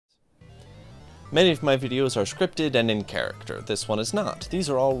Many of my videos are scripted and in character. This one is not. These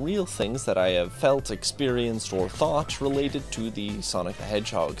are all real things that I have felt, experienced, or thought related to the Sonic the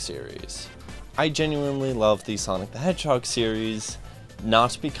Hedgehog series. I genuinely love the Sonic the Hedgehog series,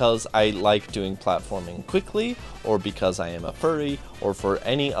 not because I like doing platforming quickly, or because I am a furry, or for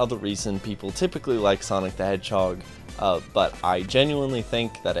any other reason people typically like Sonic the Hedgehog, but I genuinely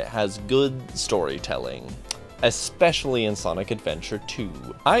think that it has good storytelling. Especially in Sonic Adventure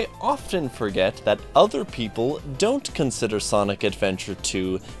 2. I often forget that other people don't consider Sonic Adventure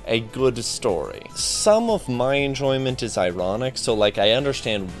 2 a good story. Some of my enjoyment is ironic, so like I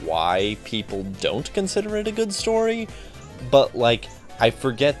understand why people don't consider it a good story, but like I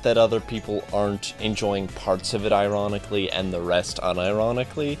forget that other people aren't enjoying parts of it ironically and the rest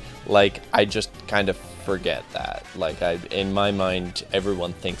unironically. Like I just kind of forget that. Like in my mind,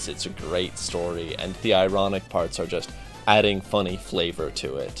 everyone thinks it's a great story and the ironic parts are just adding funny flavor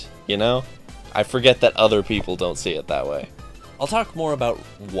to it, you know? I forget that other people don't see it that way. I'll talk more about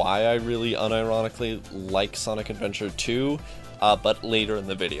why I really unironically like Sonic Adventure 2, but later in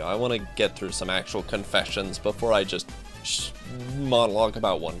the video. I want to get through some actual confessions before I just monologue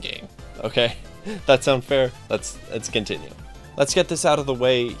about one game, okay? That sound fair? Let's continue. Let's get this out of the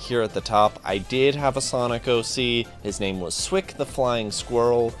way here at the top. I did have a Sonic OC. His name was Swick the Flying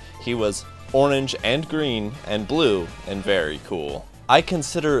Squirrel. He was orange and green and blue and very cool. I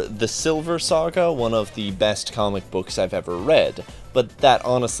consider the Silver Saga one of the best comic books I've ever read, but that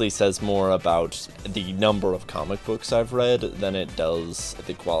honestly says more about the number of comic books I've read than it does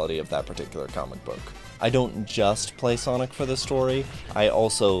the quality of that particular comic book. I don't just play Sonic for the story, I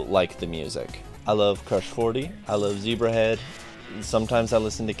also like the music. I love Crush 40, I love Zebrahead, sometimes I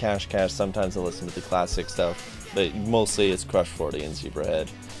listen to Cash Cash, sometimes I listen to the classic stuff, but mostly it's Crush 40 and Zebrahead.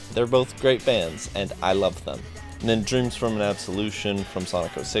 They're both great bands, and I love them. And then Dreams from an Absolution from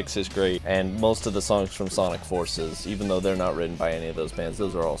Sonic 06 is great, and most of the songs from Sonic Forces, even though they're not written by any of those bands,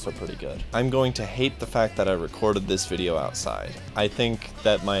 those are also pretty good. I'm going to hate the fact that I recorded this video outside. I think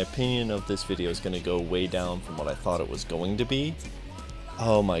that my opinion of this video is going to go way down from what I thought it was going to be.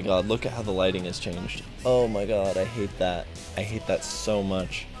 Oh my god, look at how the lighting has changed. Oh my god, I hate that. I hate that so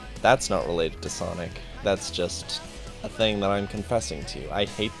much. That's not related to Sonic. That's just a thing that I'm confessing to you. I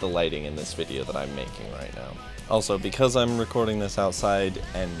hate the lighting in this video that I'm making right now. Also, because I'm recording this outside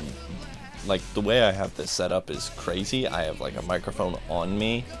and like the way I have this set up is crazy, I have like a microphone on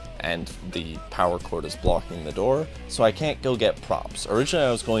me and the power cord is blocking the door, so I can't go get props. Originally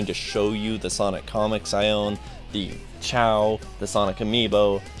I was going to show you the Sonic comics I own, the Chow, the Sonic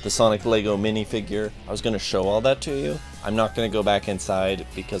Amiibo, the Sonic Lego minifigure. I was going to show all that to you. I'm not going to go back inside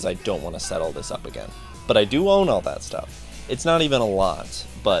because I don't want to set all this up again. But I do own all that stuff. It's not even a lot,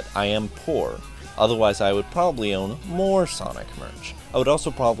 but I am poor. Otherwise I would probably own more Sonic merch. I would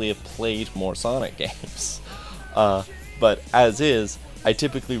also probably have played more Sonic games. But as is, I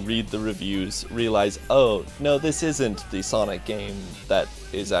typically read the reviews, realize, oh, no, this isn't the Sonic game that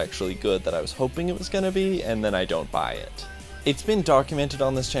is actually good that I was hoping it was going to be, and then I don't buy it. It's been documented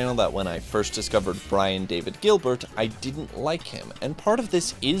on this channel that when I first discovered Brian David Gilbert, I didn't like him, and part of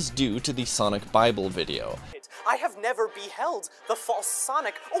this is due to the Sonic Bible video. I have never beheld the false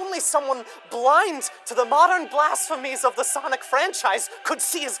Sonic. Only someone blind to the modern blasphemies of the Sonic franchise could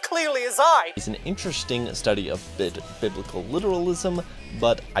see as clearly as I. It's an interesting study of biblical literalism,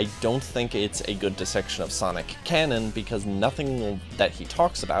 but I don't think it's a good dissection of Sonic canon because nothing that he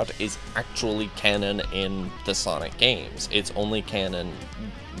talks about is actually canon in the Sonic games. It's only canon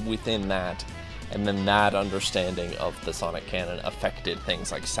within that, and then that understanding of the Sonic canon affected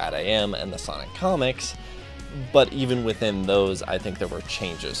things like SatAM and the Sonic comics. But even within those, I think there were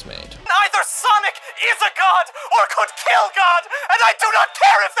changes made. Neither Sonic is a god or could kill God, and I do not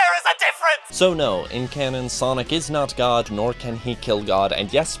care if there is a difference! So no, in canon, Sonic is not God, nor can he kill God,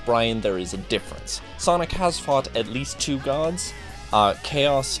 and yes, Brian, there is a difference. Sonic has fought at least 2 gods.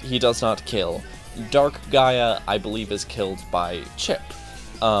 Chaos, he does not kill. Dark Gaia, I believe, is killed by Chip,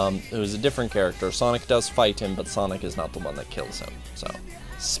 who is a different character. Sonic does fight him, but Sonic is not the one that kills him, so.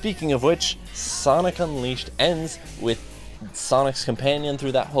 Speaking of which, Sonic Unleashed ends with Sonic's companion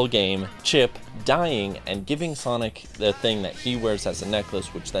through that whole game, Chip, dying and giving Sonic the thing that he wears as a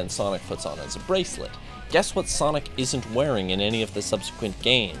necklace, which then Sonic puts on as a bracelet. Guess what Sonic isn't wearing in any of the subsequent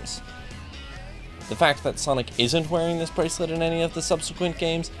games? The fact that Sonic isn't wearing this bracelet in any of the subsequent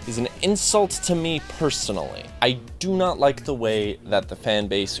games is an insult to me personally. I do not like the way that the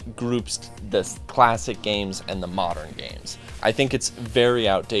fanbase groups the classic games and the modern games. I think it's very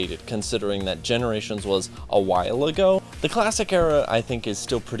outdated considering that Generations was a while ago. The classic era I think is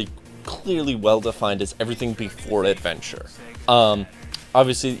still pretty clearly well defined as everything before Adventure.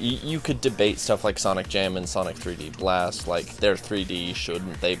 Obviously, you could debate stuff like Sonic Jam and Sonic 3D Blast, like, they're 3D,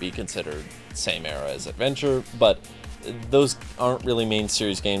 shouldn't they be considered same era as Adventure, but those aren't really main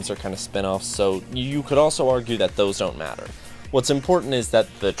series games, they're kind of spin-offs, so you could also argue that those don't matter. What's important is that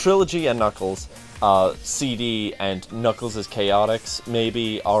the trilogy and Knuckles, CD and Knuckles' Chaotix,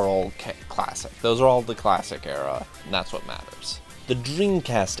 maybe, are all classic. Those are all the classic era, and that's what matters. The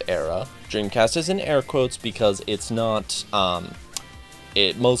Dreamcast era, Dreamcast is in air quotes because it's not,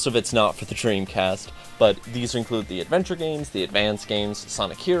 most of it's not for the Dreamcast, but these include the adventure games, the advanced games,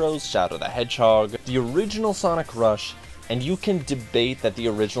 Sonic Heroes, Shadow the Hedgehog, the original Sonic Rush, and you can debate that the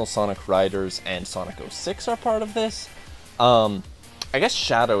original Sonic Riders and Sonic 06 are part of this. I guess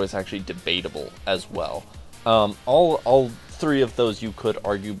Shadow is actually debatable as well. All three of those you could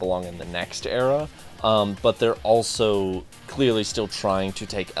argue belong in the next era, but they're also clearly still trying to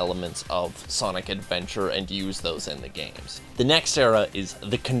take elements of Sonic Adventure and use those in the games. The next era is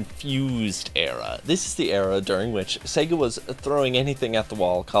the Confused era. This is the era during which Sega was throwing anything at the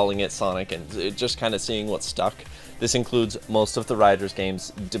wall, calling it Sonic, and just kind of seeing what stuck. This includes most of the Riders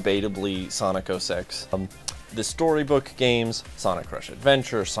games, debatably Sonic 06. The Storybook games, Sonic Rush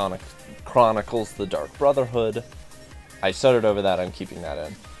Adventure, Sonic Chronicles, The Dark Brotherhood. I stuttered over that, I'm keeping that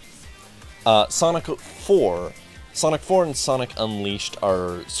in. Sonic 4 and Sonic Unleashed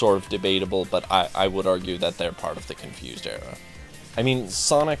are sort of debatable, but I would argue that they're part of the Confused era. I mean,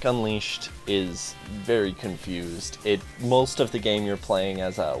 Sonic Unleashed is very confused. Most of the game you're playing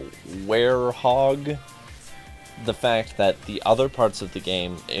as a werehog. The fact that the other parts of the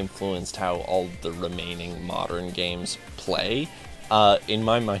game influenced how all the remaining modern games play, in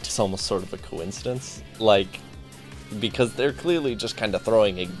my mind, is almost sort of a coincidence. Like, because they're clearly just kind of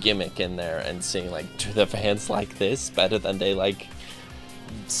throwing a gimmick in there and seeing, like, do the fans like this better than they like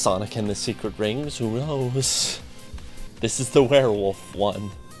Sonic and the Secret Rings? Who knows? This is the werewolf one.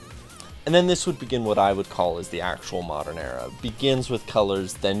 And then this would begin what I would call as the actual modern era. It begins with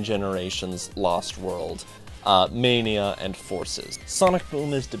Colors, then Generations, Lost World, Mania, and Forces. Sonic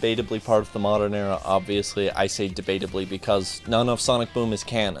Boom is debatably part of the modern era, obviously. I say debatably because none of Sonic Boom is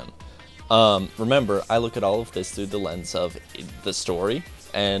canon. Remember, I look at all of this through the lens of the story,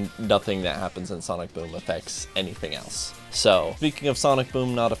 and nothing that happens in Sonic Boom affects anything else. So, speaking of Sonic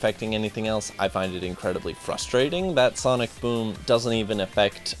Boom not affecting anything else, I find it incredibly frustrating that Sonic Boom doesn't even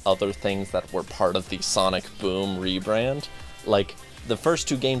affect other things that were part of the Sonic Boom rebrand. Like, the first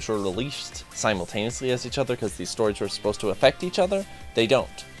two games were released simultaneously as each other because these stories were supposed to affect each other. They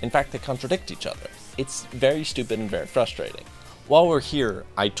don't. In fact, they contradict each other. It's very stupid and very frustrating. While we're here,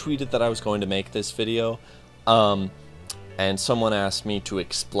 I tweeted that I was going to make this video, and someone asked me to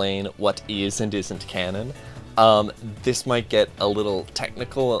explain what is and isn't canon. This might get a little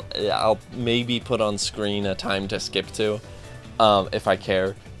technical. I'll maybe put on screen a time to skip to, if I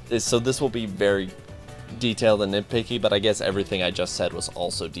care. So this will be very detailed and nitpicky, but I guess everything I just said was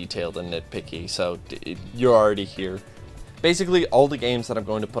also detailed and nitpicky, so you're already here. Basically, all the games that I'm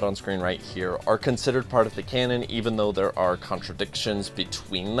going to put on screen right here are considered part of the canon, even though there are contradictions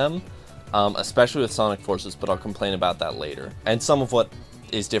between them, especially with Sonic Forces, but I'll complain about that later. And some of what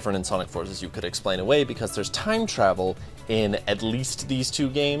is different in Sonic Forces you could explain away because there's time travel in at least these two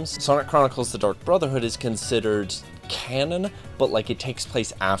games. Sonic Chronicles: The Dark Brotherhood is considered canon, but like it takes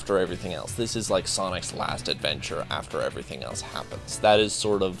place after everything else. This is like Sonic's last adventure after everything else happens. That is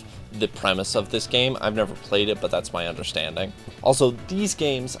sort of the premise of this game. I've never played it, but that's my understanding. Also, these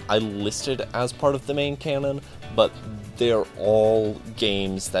games I listed as part of the main canon, but they're all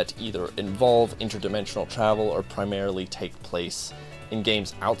games that either involve interdimensional travel or primarily take place in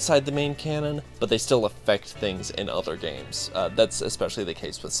games outside the main canon, but they still affect things in other games. That's especially the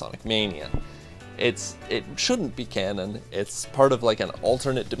case with Sonic Mania. It shouldn't be canon, it's part of like an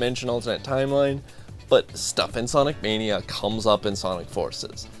alternate dimension, alternate timeline, but stuff in Sonic Mania comes up in Sonic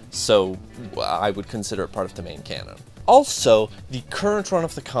Forces, so I would consider it part of the main canon. Also, the current run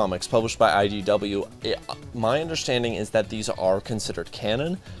of the comics published by IDW, my understanding is that these are considered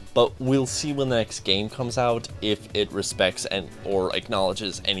canon, but we'll see when the next game comes out if it respects or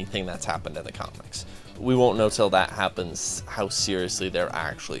acknowledges anything that's happened in the comics. We won't know till that happens how seriously they're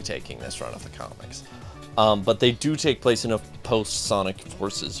actually taking this run of the comics. But they do take place in a post-Sonic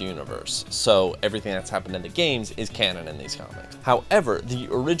Forces universe, so everything that's happened in the games is canon in these comics. However, the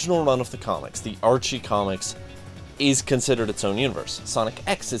original run of the comics, the Archie comics, is considered its own universe. Sonic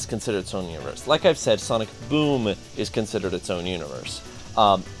X is considered its own universe. Like I've said, Sonic Boom is considered its own universe.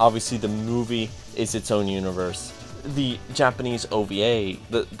 Obviously, the movie is its own universe. The Japanese OVA,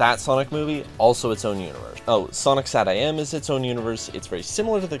 that Sonic movie, also its own universe. Oh, Sonic Sat.I.M. is its own universe. It's very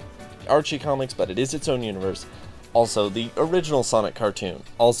similar to the Archie comics, but it is its own universe. Also, the original Sonic cartoon,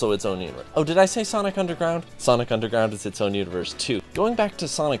 also its own universe. Oh, did I say Sonic Underground? Sonic Underground is its own universe too. Going back to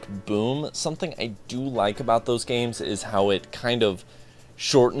Sonic Boom, something I do like about those games is how it kind of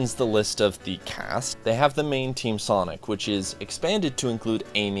shortens the list of the cast. They have the main team Sonic, which is expanded to include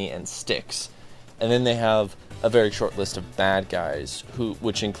Amy and Styx. And then they have a very short list of bad guys,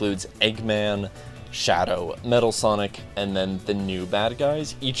 which includes Eggman, Shadow, Metal Sonic, and then the new bad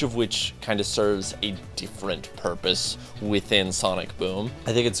guys, each of which kind of serves a different purpose within Sonic Boom.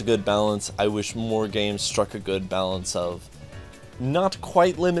 I think it's a good balance. I wish more games struck a good balance of not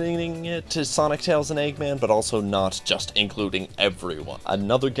quite limiting it to Sonic, Tails, and Eggman, but also not just including everyone.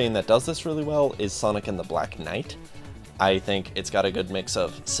 Another game that does this really well is Sonic and the Black Knight. I think it's got a good mix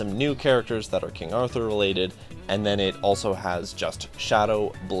of some new characters that are King Arthur related, and then it also has just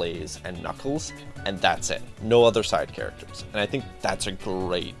Shadow, Blaze, and Knuckles, and that's it. No other side characters. And I think that's a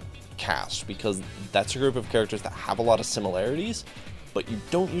great cast, because that's a group of characters that have a lot of similarities, but you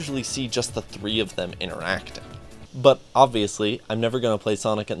don't usually see just the three of them interacting. But obviously, I'm never going to play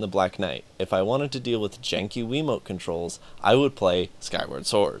Sonic and the Black Knight. If I wanted to deal with janky Wiimote controls, I would play Skyward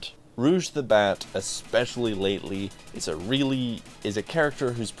Sword. Rouge the Bat, especially lately, is a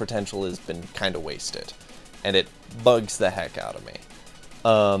character whose potential has been kind of wasted, and it bugs the heck out of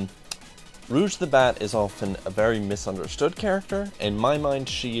me. Rouge the Bat is often a very misunderstood character. In my mind,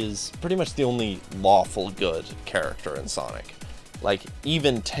 she is pretty much the only lawful good character in Sonic. Like,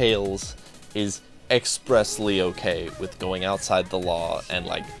 even Tails is expressly okay with going outside the law and,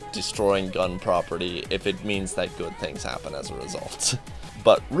 like, destroying gun property if it means that good things happen as a result.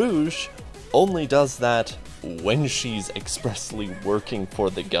 But Rouge only does that when she's expressly working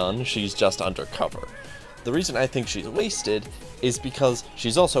for the gun. She's just undercover. The reason I think she's wasted is because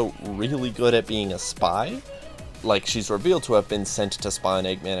she's also really good at being a spy. Like, she's revealed to have been sent to spy on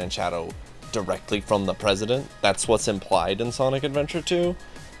Eggman and Shadow directly from the president. That's what's implied in Sonic Adventure 2.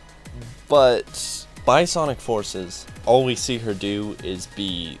 But by Sonic Forces, all we see her do is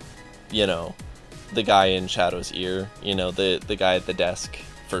be, you know, the guy in Shadow's ear, you know, the guy at the desk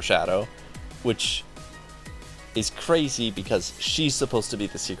for Shadow, which is crazy because she's supposed to be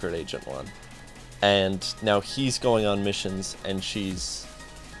the secret agent one. And now he's going on missions and she's,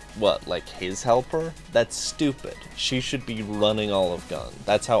 what, like his helper? That's stupid. She should be running all of Gun.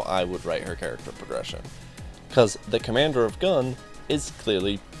 That's how I would write her character progression. Because the commander of Gun is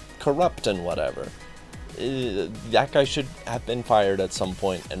clearly corrupt and whatever. That guy should have been fired at some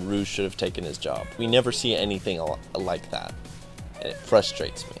point, and Rouge should have taken his job. We never see anything like that, and it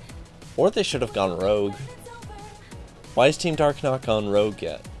frustrates me. Or they should have gone rogue. Why is Team Dark not gone rogue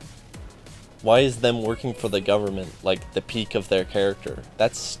yet? Why is them working for the government like the peak of their character?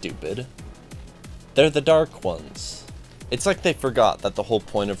 That's stupid. They're the Dark Ones. It's like they forgot that the whole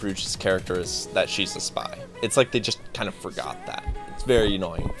point of Rouge's character is that she's a spy. It's like they just kind of forgot that. It's very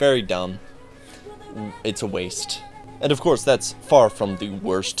annoying, very dumb. It's a waste. And of course, that's far from the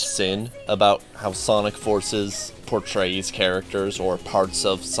worst sin about how Sonic Forces portrays characters or parts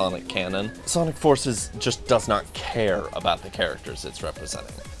of Sonic canon. Sonic Forces just does not care about the characters it's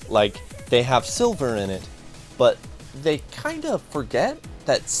representing. Like, they have Silver in it, but they kind of forget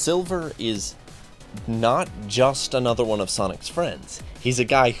that Silver is not just another one of Sonic's friends. He's a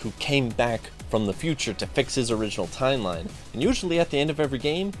guy who came back from the future to fix his original timeline, and usually at the end of every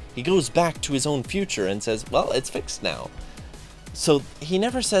game, he goes back to his own future and says, well, it's fixed now. So he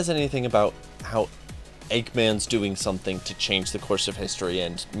never says anything about how Eggman's doing something to change the course of history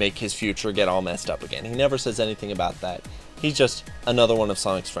and make his future get all messed up again. He never says anything about that. He's just another one of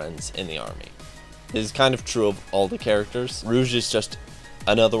Sonic's friends in the army. This is kind of true of all the characters. Rouge is just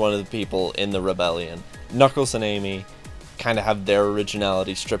another one of the people in the rebellion. Knuckles and Amy kind of have their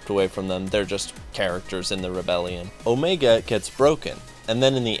originality stripped away from them. They're just characters in the rebellion. Omega gets broken, and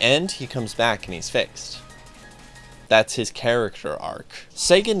then in the end, he comes back and he's fixed. That's his character arc.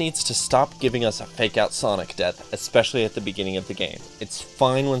 Sega needs to stop giving us a fake-out Sonic death, especially at the beginning of the game. It's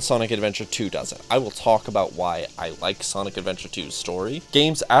fine when Sonic Adventure 2 does it. I will talk about why I like Sonic Adventure 2's story.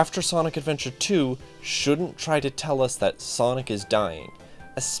 Games after Sonic Adventure 2 shouldn't try to tell us that Sonic is dying,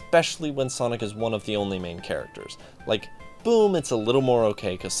 especially when Sonic is one of the only main characters. Like, Boom, it's a little more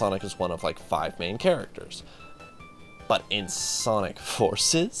okay because Sonic is one of like 5 main characters. But in Sonic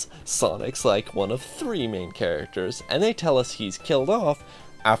Forces, Sonic's like one of 3 main characters, and they tell us he's killed off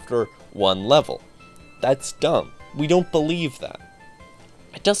after 1 level. That's dumb. We don't believe that.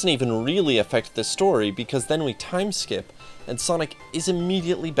 It doesn't even really affect the story because then we time skip and Sonic is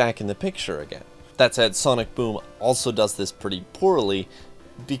immediately back in the picture again. That said, Sonic Boom also does this pretty poorly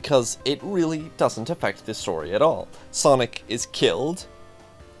because it really doesn't affect the story at all. Sonic is killed,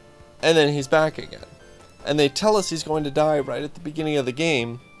 and then he's back again. And they tell us he's going to die right at the beginning of the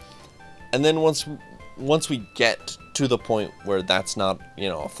game. And then once we get to the point where that's not, you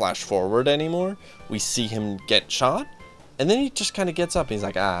know, a flash forward anymore, we see him get shot. And then he just kind of gets up and he's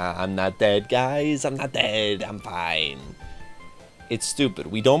like, I'm not dead, guys. I'm not dead. I'm fine. It's stupid.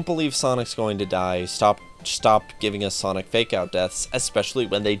 We don't believe Sonic's going to die. Stop giving us Sonic fake-out deaths, especially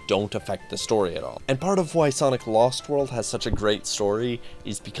when they don't affect the story at all. And part of why Sonic Lost World has such a great story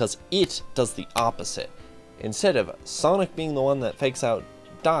is because it does the opposite. Instead of Sonic being the one that fakes out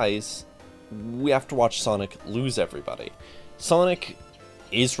dies, we have to watch Sonic lose everybody. Sonic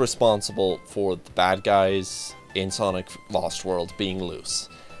is responsible for the bad guys in Sonic Lost World being loose.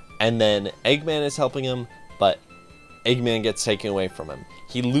 And then Eggman is helping him, but Eggman gets taken away from him.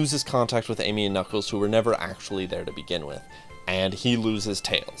 He loses contact with Amy and Knuckles, who were never actually there to begin with. And he loses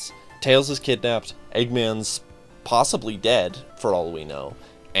Tails. Tails is kidnapped, Eggman's possibly dead, for all we know,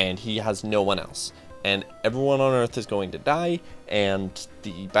 and he has no one else. And everyone on Earth is going to die, and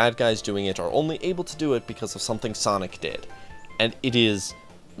the bad guys doing it are only able to do it because of something Sonic did. And it is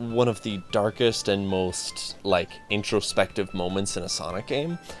one of the darkest and most, like, introspective moments in a Sonic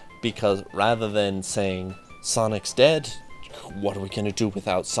game, because rather than saying, Sonic's dead, what are we going to do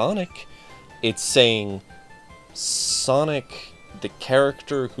without Sonic? It's saying, Sonic, the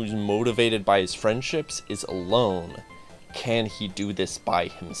character who's motivated by his friendships, is alone. Can he do this by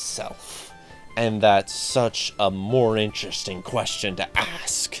himself? And that's such a more interesting question to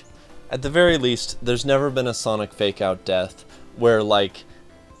ask. At the very least, there's never been a Sonic fake-out death where, like,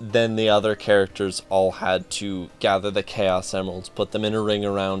 then the other characters all had to gather the Chaos Emeralds, put them in a ring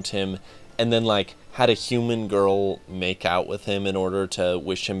around him, and then, like, had a human girl make out with him in order to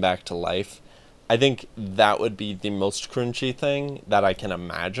wish him back to life. I think that would be the most cringy thing that I can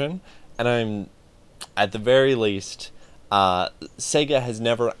imagine. And at the very least, Sega has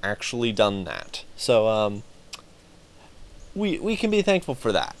never actually done that. So, we can be thankful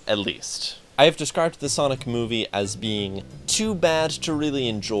for that, at least. I have described the Sonic movie as being too bad to really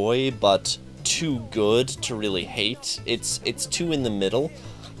enjoy, but too good to really hate. It's too in the middle.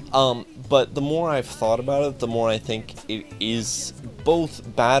 But the more I've thought about it, the more I think it is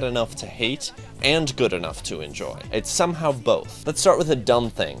both bad enough to hate and good enough to enjoy. It's somehow both. Let's start with a dumb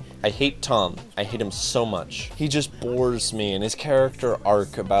thing. I hate Tom. I hate him so much. He just bores me, and his character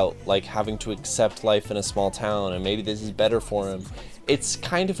arc about, like, having to accept life in a small town, and maybe this is better for him. It's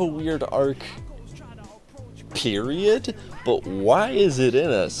kind of a weird arc, period, but why is it in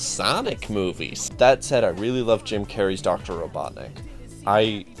a Sonic movie? That said, I really love Jim Carrey's Dr. Robotnik.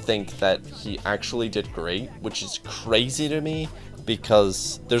 I think that he actually did great, which is crazy to me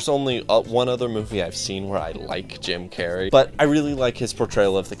because there's only one other movie I've seen where I like Jim Carrey, but I really like his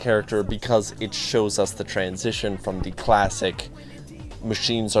portrayal of the character because it shows us the transition from the classic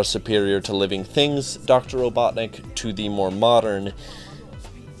machines are superior to living things Dr. Robotnik to the more modern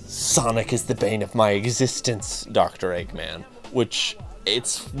Sonic is the bane of my existence Dr. Eggman, which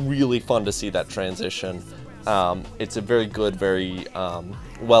it's really fun to see that transition. It's a very good, very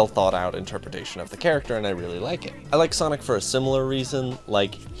well thought out interpretation of the character, and I really like it. I like Sonic for a similar reason.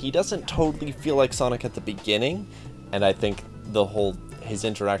 Like, he doesn't totally feel like Sonic at the beginning, and I think his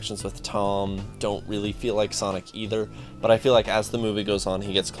interactions with Tom don't really feel like Sonic either, but I feel like as the movie goes on,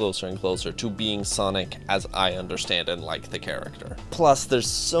 he gets closer and closer to being Sonic as I understand and like the character. Plus, there's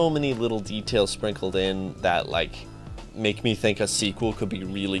so many little details sprinkled in that, like, make me think a sequel could be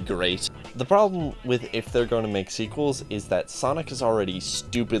really great. The problem with if they're going to make sequels is that Sonic is already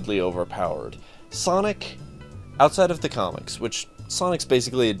stupidly overpowered. Sonic, outside of the comics, which Sonic's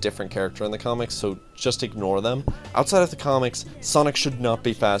basically a different character in the comics, so just ignore them. Outside of the comics, Sonic should not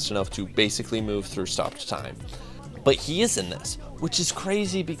be fast enough to basically move through stopped time. But he is in this, which is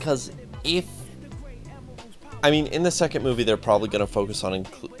crazy because in the second movie, they're probably going to focus on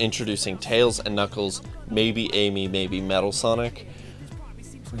introducing Tails and Knuckles, maybe Amy, maybe Metal Sonic.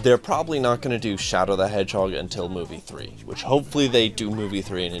 They're probably not going to do Shadow the Hedgehog until movie 3, which hopefully they do movie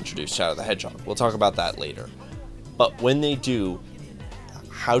 3 and introduce Shadow the Hedgehog. We'll talk about that later. But when they do,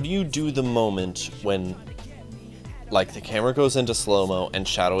 how do you do the moment when, like, the camera goes into slow-mo and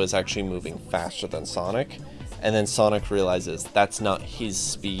Shadow is actually moving faster than Sonic, and then Sonic realizes that's not his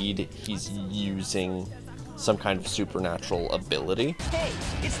speed, he's using some kind of supernatural ability. Hey,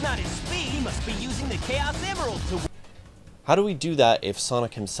 it's not his speed. He must be using the Chaos Emerald to... How do we do that if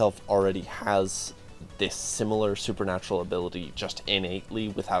Sonic himself already has this similar supernatural ability just innately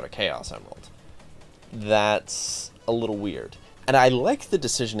without a Chaos Emerald? That's a little weird. And I like the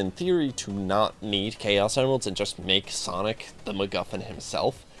decision in theory to not need Chaos Emeralds and just make Sonic the MacGuffin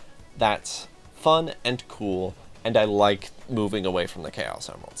himself. That's fun and cool, and I like moving away from the Chaos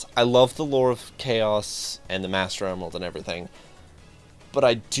Emeralds. I love the lore of Chaos and the Master Emerald and everything, but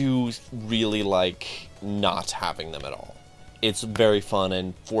I do really like not having them at all. It's very fun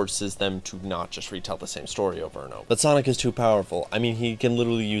and forces them to not just retell the same story over and over. But Sonic is too powerful. I mean, he can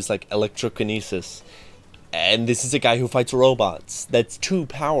literally use, like, electrokinesis. And this is a guy who fights robots. That's too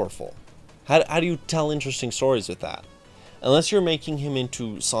powerful. How do you tell interesting stories with that? Unless you're making him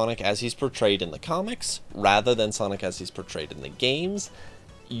into Sonic as he's portrayed in the comics, rather than Sonic as he's portrayed in the games,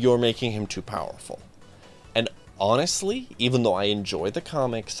 you're making him too powerful. And honestly, even though I enjoy the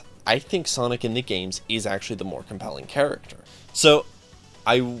comics, I think Sonic in the games is actually the more compelling character. So,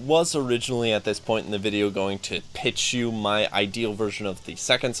 I was originally at this point in the video going to pitch you my ideal version of the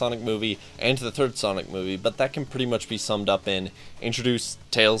second Sonic movie and the third Sonic movie, but that can pretty much be summed up in introduce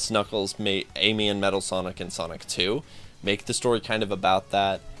Tails, Knuckles, Amy, and Metal Sonic in Sonic 2. Make the story kind of about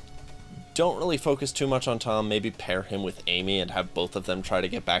that. Don't really focus too much on Tom, maybe pair him with Amy and have both of them try to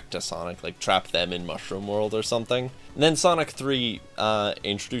get back to Sonic, like trap them in Mushroom World or something. And then Sonic 3,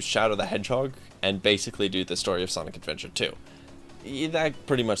 introduce Shadow the Hedgehog and basically do the story of Sonic Adventure 2. That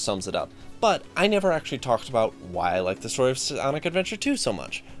pretty much sums it up. But I never actually talked about why I like the story of Sonic Adventure 2 so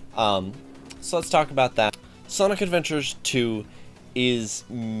much. So let's talk about that. Sonic Adventures 2 is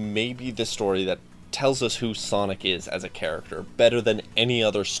maybe the story that tells us who Sonic is as a character better than any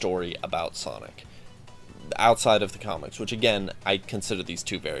other story about Sonic outside of the comics, which again, I consider these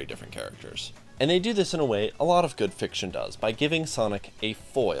two very different characters. And they do this in a way a lot of good fiction does, by giving Sonic a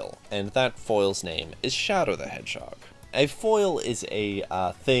foil, and that foil's name is Shadow the Hedgehog. A foil is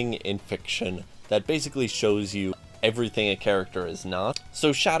a thing in fiction that basically shows you everything a character is not.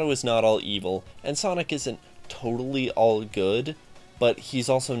 So Shadow is not all evil, and Sonic isn't totally all good, but he's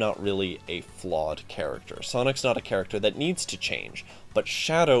also not really a flawed character. Sonic's not a character that needs to change, but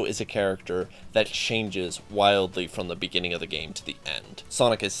Shadow is a character that changes wildly from the beginning of the game to the end.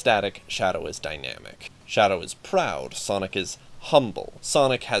 Sonic is static, Shadow is dynamic. Shadow is proud, Sonic is humble.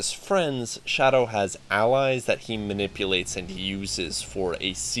 Sonic has friends, Shadow has allies that he manipulates and uses for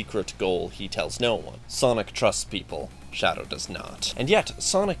a secret goal he tells no one. Sonic trusts people, Shadow does not. And yet,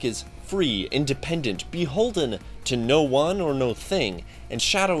 Sonic is free, independent, beholden to no one or no thing, and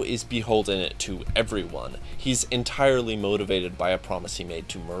Shadow is beholden to everyone. He's entirely motivated by a promise he made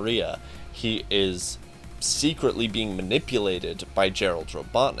to Maria. He is secretly being manipulated by Gerald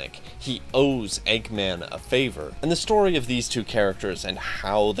Robotnik. He owes Eggman a favor. And the story of these two characters and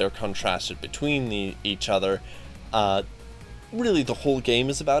how they're contrasted between each other, really the whole game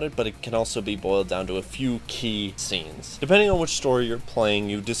is about it, but it can also be boiled down to a few key scenes. Depending on which story you're playing,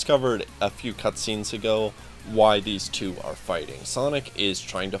 you discovered a few cutscenes ago why these two are fighting. Sonic is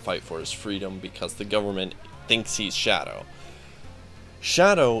trying to fight for his freedom because the government thinks he's Shadow.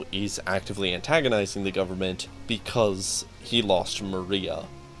 Shadow is actively antagonizing the government because he lost Maria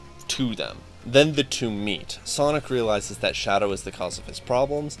to them. Then the two meet. Sonic realizes that Shadow is the cause of his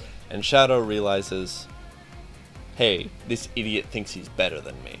problems, and Shadow realizes, hey, this idiot thinks he's better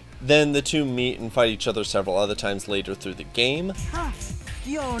than me. Then the two meet and fight each other several other times later through the game.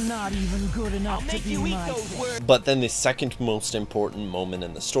 You're not even good enough to be my friend. But then the second most important moment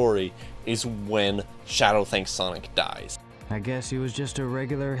in the story is when Shadow thinks Sonic dies. I guess he was just a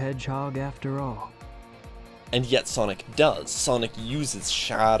regular hedgehog after all. And yet Sonic does. Sonic uses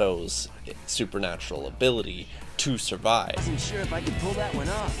Shadow's supernatural ability to survive. I wasn't sure if I could pull that one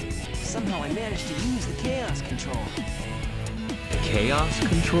off. Somehow I managed to use the Chaos Control. Chaos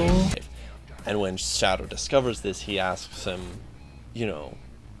Control? And when Shadow discovers this, he asks him, you know,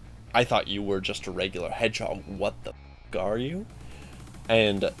 I thought you were just a regular hedgehog. What the f*** are you?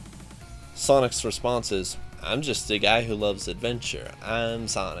 And Sonic's response is, I'm just a guy who loves adventure. I'm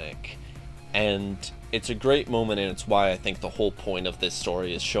Sonic. And it's a great moment, and it's why I think the whole point of this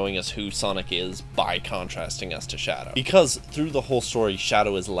story is showing us who Sonic is by contrasting us to Shadow. Because through the whole story,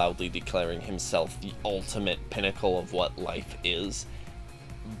 Shadow is loudly declaring himself the ultimate pinnacle of what life is.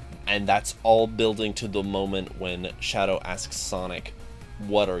 And that's all building to the moment when Shadow asks Sonic,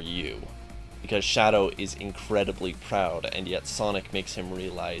 what are you? Because Shadow is incredibly proud, and yet Sonic makes him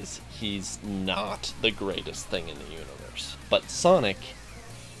realize he's not the greatest thing in the universe. But Sonic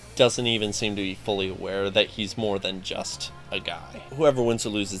doesn't even seem to be fully aware that he's more than just a guy. Whoever wins or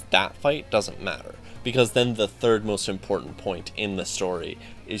loses that fight doesn't matter, because then the third most important point in the story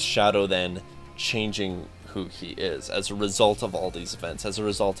is Shadow then changing who he is as a result of all these events, as a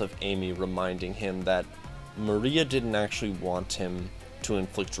result of Amy reminding him that Maria didn't actually want him to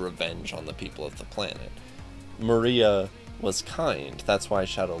inflict revenge on the people of the planet. Maria was kind, that's why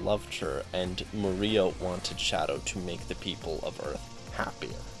Shadow loved her, and Maria wanted Shadow to make the people of Earth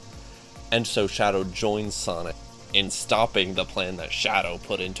happier. And so Shadow joins Sonic in stopping the plan that Shadow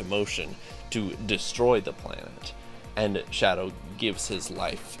put into motion to destroy the planet. And Shadow gives his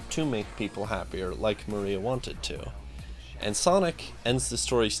life to make people happier like Maria wanted to. And Sonic ends the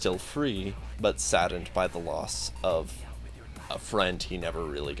story still free, but saddened by the loss of a friend he never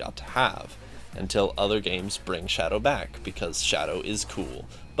really got to have, until other games bring Shadow back, because Shadow is cool.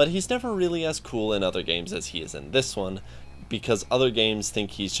 But he's never really as cool in other games as he is in this one, because other games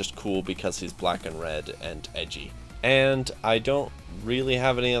think he's just cool because he's black and red and edgy. And I don't really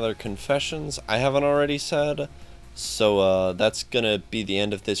have any other confessions I haven't already said, so that's gonna be the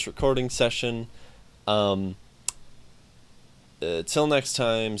end of this recording session. Till next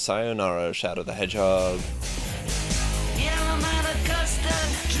time, sayonara, Shadow the Hedgehog.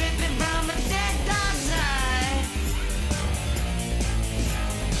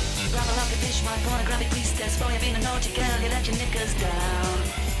 My pornographic priestess, boy, being a naughty girl, you let your knickers down.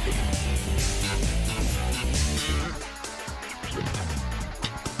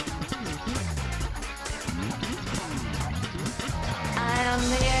 I don't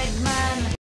need